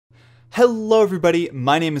Hello everybody,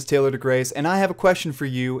 my name is Taylor DeGrace and I have a question for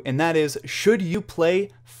you, and that is, should you play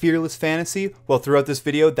Fearless Fantasy? Well, throughout this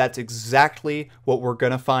video, that's exactly what we're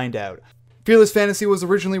gonna find out. Fearless Fantasy was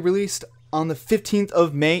originally released on the 15th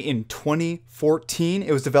of May in 2014.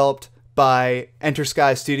 It was developed by Enter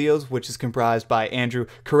Sky Studios, which is comprised by Andrew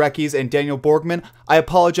Karekes and Daniel Borgman. I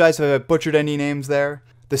apologize if I butchered any names there.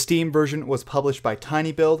 The Steam version was published by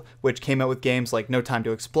tinyBuild, which came out with games like No Time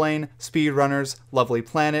to Explain, Speedrunners, Lovely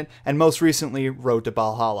Planet, and most recently Road to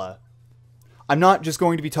Valhalla. I'm not just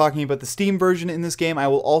going to be talking about the Steam version in this game, I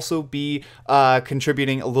will also be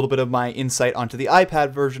contributing a little bit of my insight onto the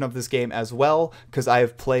iPad version of this game as well, because I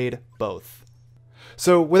have played both.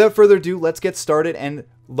 So without further ado, let's get started and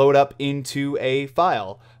load up into a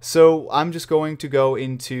file. So I'm just going to go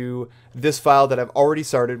into this file that I've already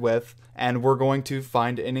started with, and we're going to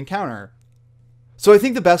find an encounter. So I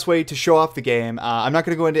think the best way to show off the game, I'm not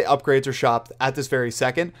going to go into upgrades or shop at this very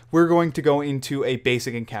second, we're going to go into a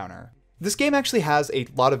basic encounter. This game actually has a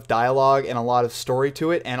lot of dialogue and a lot of story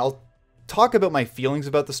to it, and I'll talk about my feelings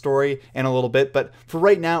about the story in a little bit, but for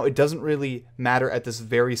right now it doesn't really matter at this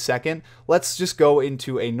very second. Let's just go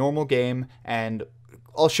into a normal game and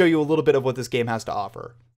I'll show you a little bit of what this game has to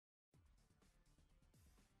offer.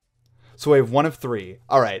 So we have one of three.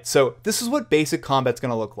 Alright, so this is what basic combat's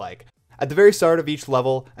going to look like. At the very start of each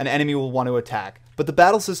level, an enemy will want to attack, but the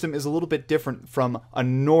battle system is a little bit different from a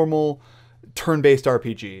normal turn-based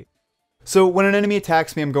RPG. So when an enemy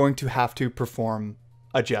attacks me, I'm going to have to perform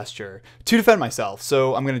a gesture to defend myself,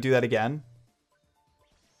 so I'm going to do that again.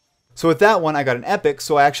 So with that one, I got an epic,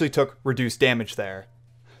 so I actually took reduced damage there.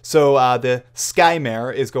 So the Sky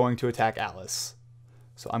Mare is going to attack Alice.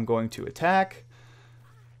 So I'm going to attack.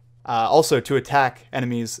 Also, to attack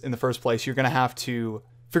enemies in the first place, you're going to have to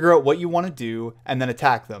figure out what you want to do and then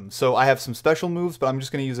attack them. So I have some special moves, but I'm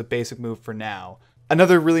just going to use a basic move for now.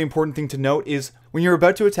 Another really important thing to note is when you're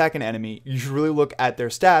about to attack an enemy, you should really look at their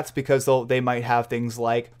stats because they might have things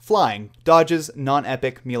like flying, dodges,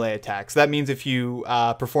 non-epic melee attacks. That means if you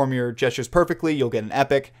perform your gestures perfectly, you'll get an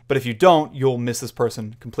epic, but if you don't, you'll miss this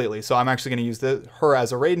person completely. So I'm actually going to use her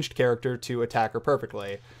as a ranged character to attack her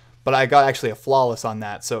perfectly. But I got actually a flawless on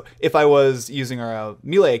that. So if I was using a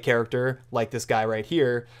melee character, like this guy right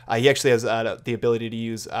here, he actually has the ability to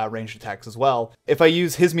use ranged attacks as well. If I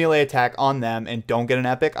use his melee attack on them and don't get an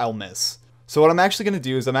epic, I'll miss. So what I'm actually going to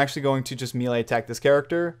do is I'm actually going to just melee attack this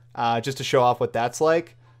character, just to show off what that's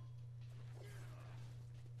like.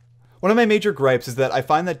 One of my major gripes is that I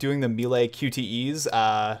find that doing the melee QTEs,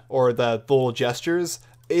 or the little gestures,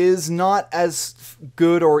 is not as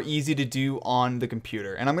good or easy to do on the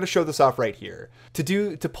computer, and I'm going to show this off right here.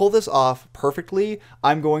 To pull this off perfectly,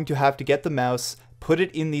 I'm going to have to get the mouse, put it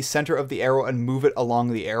in the center of the arrow, and move it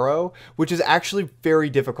along the arrow, which is actually very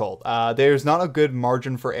difficult. There's not a good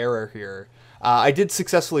margin for error here. I did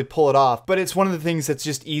successfully pull it off, but it's one of the things that's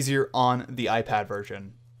just easier on the iPad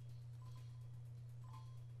version.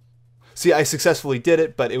 See, I successfully did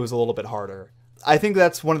it, but it was a little bit harder. I think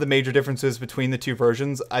that's one of the major differences between the two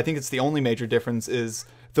versions. I think it's the only major difference is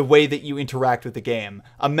the way that you interact with the game.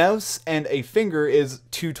 A mouse and a finger is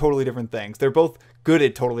two totally different things. They're both good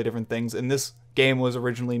at totally different things, and this game was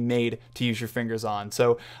originally made to use your fingers on.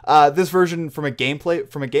 So this version, from a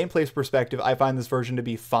gameplay perspective, I find this version to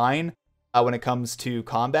be fine when it comes to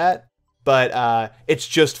combat, but it's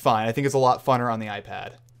just fine. I think it's a lot funner on the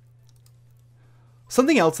iPad.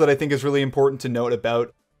 Something else that I think is really important to note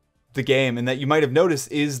about the game, and that you might have noticed,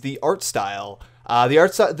 is the art style.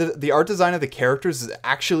 The art design of the characters is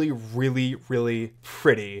actually really, really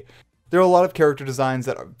pretty. There are a lot of character designs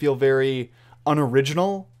that feel very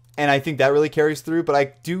unoriginal, and I think that really carries through, but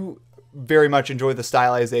I do very much enjoy the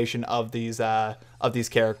stylization of these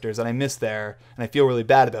characters, and I miss there, and I feel really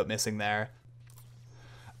bad about missing there.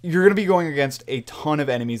 You're going to be going against a ton of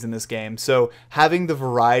enemies in this game, so having the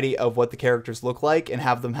variety of what the characters look like and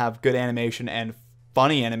have them have good animation and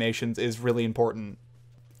funny animations is really important.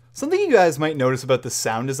 Something you guys might notice about the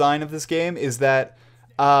sound design of this game is that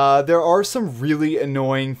there are some really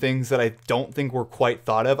annoying things that I don't think were quite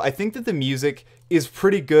thought of. I think that the music is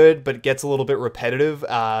pretty good, but it gets a little bit repetitive,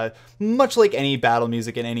 much like any battle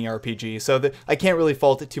music in any RPG, so I can't really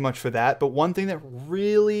fault it too much for that. But one thing that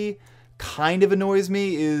really kind of annoys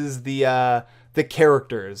me is the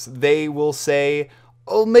characters. They will say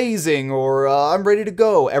amazing or I'm ready to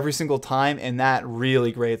go every single time, and that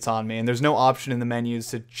really grates on me, and there's no option in the menus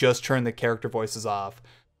to just turn the character voices off.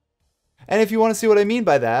 And if you want to see what I mean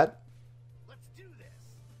by that, let's do this.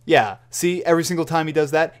 Yeah, see, every single time he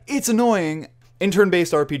does that, it's annoying. In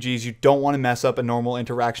turn-based RPGs, you don't want to mess up a normal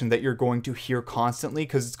interaction that you're going to hear constantly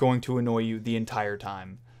because it's going to annoy you the entire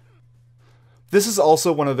time. This is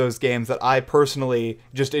also one of those games that I personally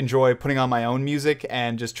just enjoy putting on my own music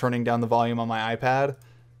and just turning down the volume on my iPad.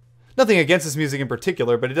 Nothing against this music in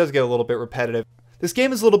particular, but it does get a little bit repetitive. This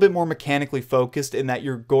game is a little bit more mechanically focused in that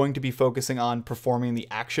you're going to be focusing on performing the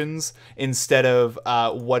actions instead of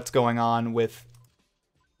what's going on with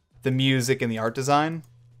the music and the art design.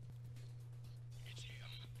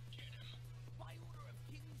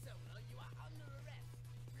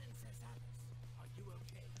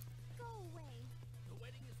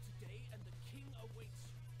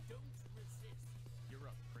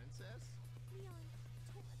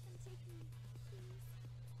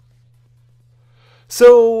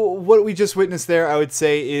 So what we just witnessed there, I would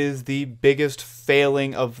say, is the biggest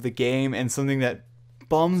failing of the game and something that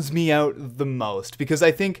bums me out the most, because I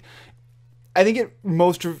think it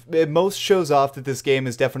most shows off that this game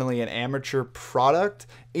is definitely an amateur product,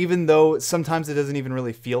 even though sometimes it doesn't even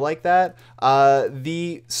really feel like that.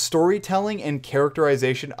 The storytelling and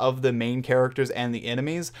characterization of the main characters and the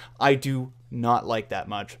enemies, I do not like that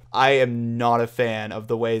much. I am not a fan of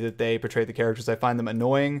the way that they portray the characters. I find them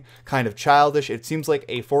annoying, kind of childish. It seems like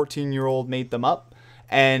a 14-year-old made them up.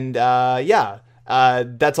 And yeah,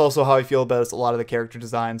 that's also how I feel about a lot of the character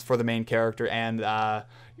designs for the main character and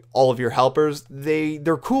all of your helpers.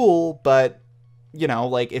 They're cool, but you know,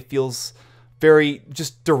 like, it feels very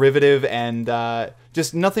just derivative and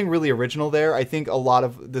just nothing really original there. I think a lot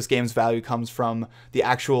of this game's value comes from the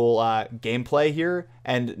actual gameplay here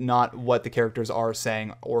and not what the characters are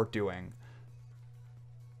saying or doing.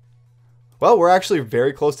 Well, we're actually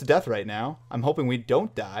very close to death right now. I'm hoping we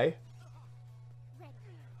don't die.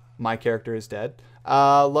 My character is dead.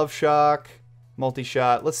 Love Shock,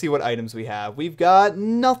 multi-shot. Let's see what items we have. We've got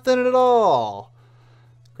nothing at all.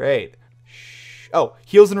 Great. Oh,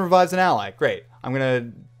 heals and revives an ally. Great. I'm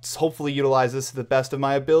going to hopefully utilize this to the best of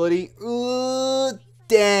my ability.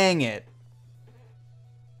 Dang it.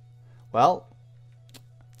 Well,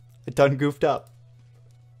 it done goofed up.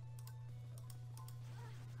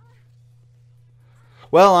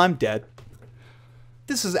 Well, I'm dead.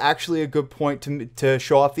 This is actually a good point to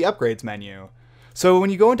show off the upgrades menu. So when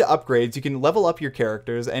you go into upgrades, you can level up your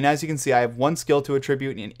characters, and as you can see, I have one skill to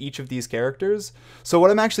attribute in each of these characters. So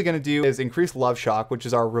what I'm actually going to do is increase Love Shock, which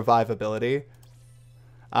is our revive ability.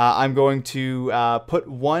 I'm going to put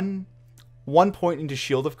one point into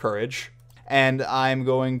Shield of Courage, and I'm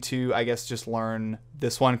going to, I guess, just learn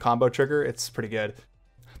this one combo trigger. It's pretty good.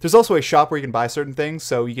 There's also a shop where you can buy certain things,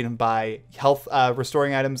 so you can buy health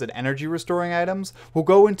restoring items and energy restoring items. We'll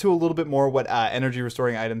go into a little bit more what energy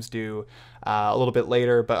restoring items do a little bit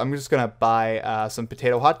later, but I'm just going to buy some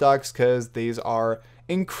potato hot dogs because these are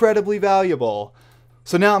incredibly valuable.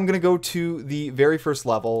 So now I'm going to go to the very first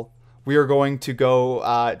level. We are going to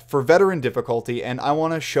go for veteran difficulty, and I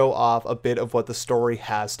want to show off a bit of what the story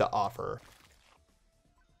has to offer.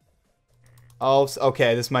 Oh,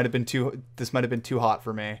 okay. This might have been too hot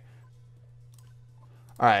for me.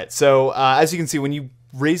 All right. So as you can see, when you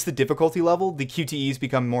raise the difficulty level, the QTEs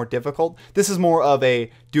become more difficult. This is more of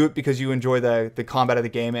a do it because you enjoy the combat of the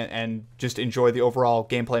game and just enjoy the overall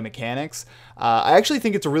gameplay mechanics. I actually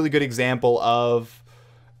think it's a really good example of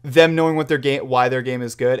them knowing what why their game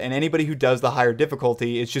is good, and anybody who does the higher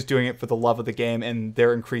difficulty is just doing it for the love of the game and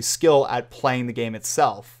their increased skill at playing the game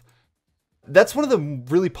itself. That's one of the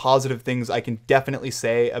really positive things I can definitely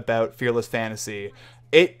say about Fearless Fantasy.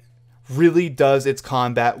 It really does its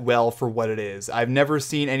combat well for what it is. I've never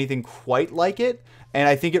seen anything quite like it, and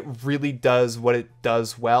I think it really does what it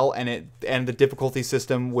does well, and the difficulty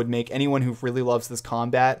system would make anyone who really loves this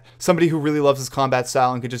combat, somebody who really loves this combat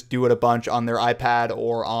style and could just do it a bunch on their iPad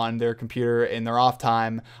or on their computer in their off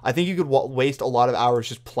time. I think you could waste a lot of hours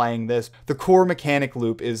just playing this. The core mechanic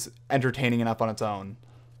loop is entertaining enough on its own.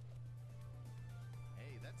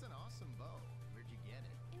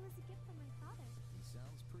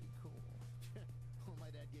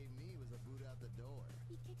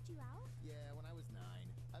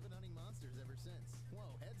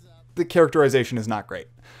 The characterization is not great.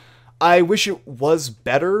 I wish it was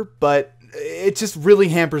better, but it just really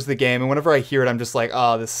hampers the game, and whenever I hear it, I'm just like,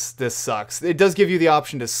 oh, this sucks. It does give you the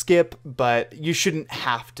option to skip, but you shouldn't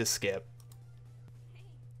have to skip.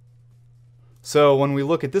 So when we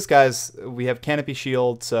look at this guy's, we have Canopy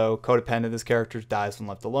Shield, so codependent, this character dies when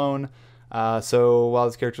left alone. So while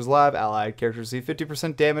this character is alive, allied characters receive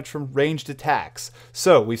 50% damage from ranged attacks.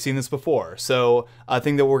 So we've seen this before. So a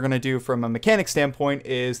thing that we're going to do from a mechanic standpoint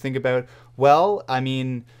is think about, well, I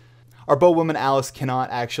mean, our bowwoman Alice cannot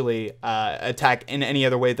actually attack in any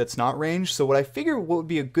other way that's not ranged. So what I figure what would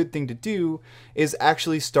be a good thing to do is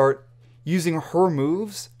actually start using her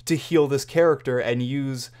moves to heal this character and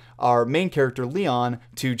use our main character Leon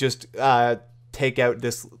to just take out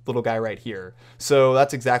this little guy right here. So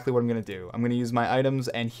that's exactly what I'm going to do. I'm going to use my items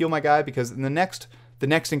and heal my guy, because in the next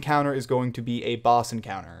encounter is going to be a boss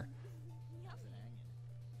encounter.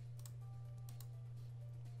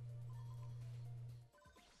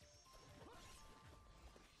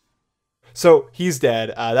 So he's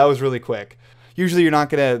dead. That was really quick. Usually you're not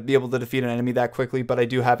going to be able to defeat an enemy that quickly, but I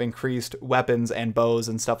do have increased weapons and bows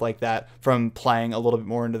and stuff like that from playing a little bit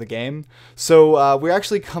more into the game. So we're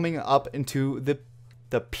actually coming up into the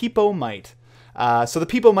Peepo Mite. So the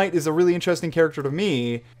Peepo Mite is a really interesting character to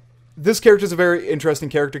me. This character is a very interesting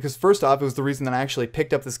character because, first off, it was the reason that I actually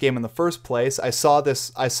picked up this game in the first place. I saw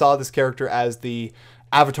this character as the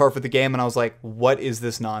avatar for the game, and I was like, what is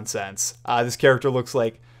this nonsense? This character looks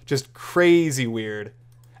like just crazy weird.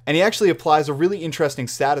 And he actually applies a really interesting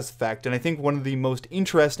status effect, and I think one of the most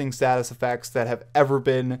interesting status effects that have ever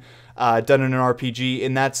been done in an RPG,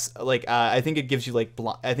 and that's like, I think it gives you like,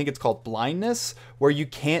 I think it's called blindness, where you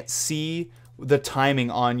can't see the timing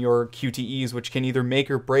on your QTEs, which can either make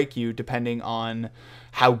or break you depending on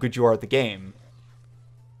how good you are at the game.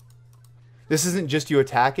 This isn't just you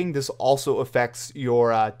attacking, this also affects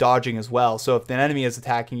your dodging as well. So if an enemy is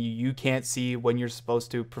attacking you, you can't see when you're supposed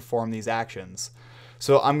to perform these actions.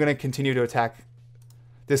 So I'm going to continue to attack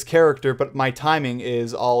this character, but my timing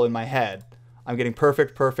is all in my head. I'm getting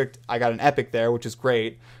perfect. I got an epic there, which is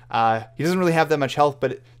great. He doesn't really have that much health,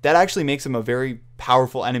 but that actually makes him a very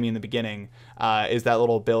powerful enemy in the beginning, is that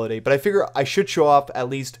little ability. But I figure I should show off at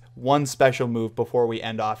least one special move before we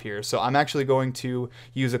end off here. So I'm actually going to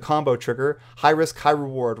use a combo trigger, high risk, high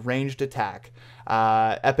reward, ranged attack,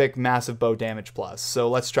 epic massive bow damage plus. So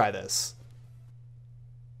let's try this.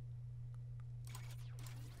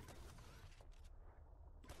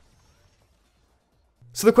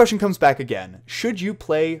 So the question comes back again. Should you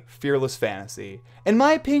play Fearless Fantasy? In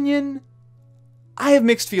my opinion, I have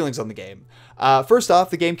mixed feelings on the game. First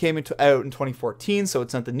off, the game came out in 2014, so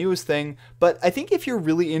it's not the newest thing, but I think if you're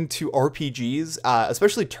really into RPGs,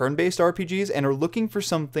 especially turn-based RPGs, and are looking for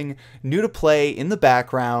something new to play in the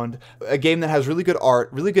background, a game that has really good art,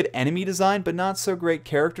 really good enemy design, but not so great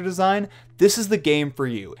character design, this is the game for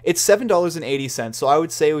you. It's $7.80, so I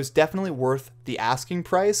would say it was definitely worth the asking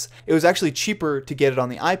price. It was actually cheaper to get it on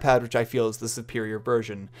the iPad, which I feel is the superior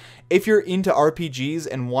version. If you're into RPGs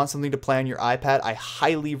and want something to play on your iPad, I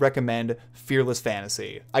highly recommend Fearless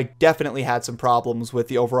Fantasy. I definitely had some problems with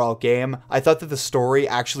the overall game. I thought that the story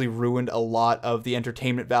actually ruined a lot of the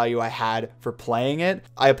entertainment value I had for playing it.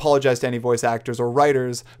 I apologize to any voice actors or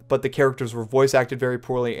writers, but the characters were voice acted very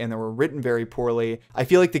poorly and they were written very poorly. I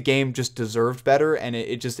feel like the game just deserved better, and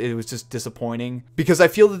it was just disappointing, because I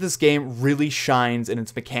feel that this game really shines in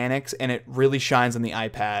its mechanics, and it really shines on the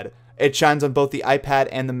iPad. It shines on both the iPad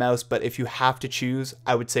and the mouse, but if you have to choose,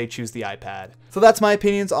 I would say choose the iPad. So that's my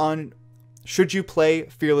opinions on should you play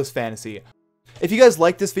Fearless Fantasy. If you guys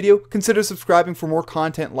like this video, consider subscribing for more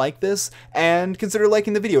content like this, and consider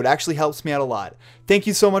liking the video. It actually helps me out a lot. Thank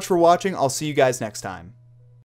you so much for watching. I'll see you guys next time.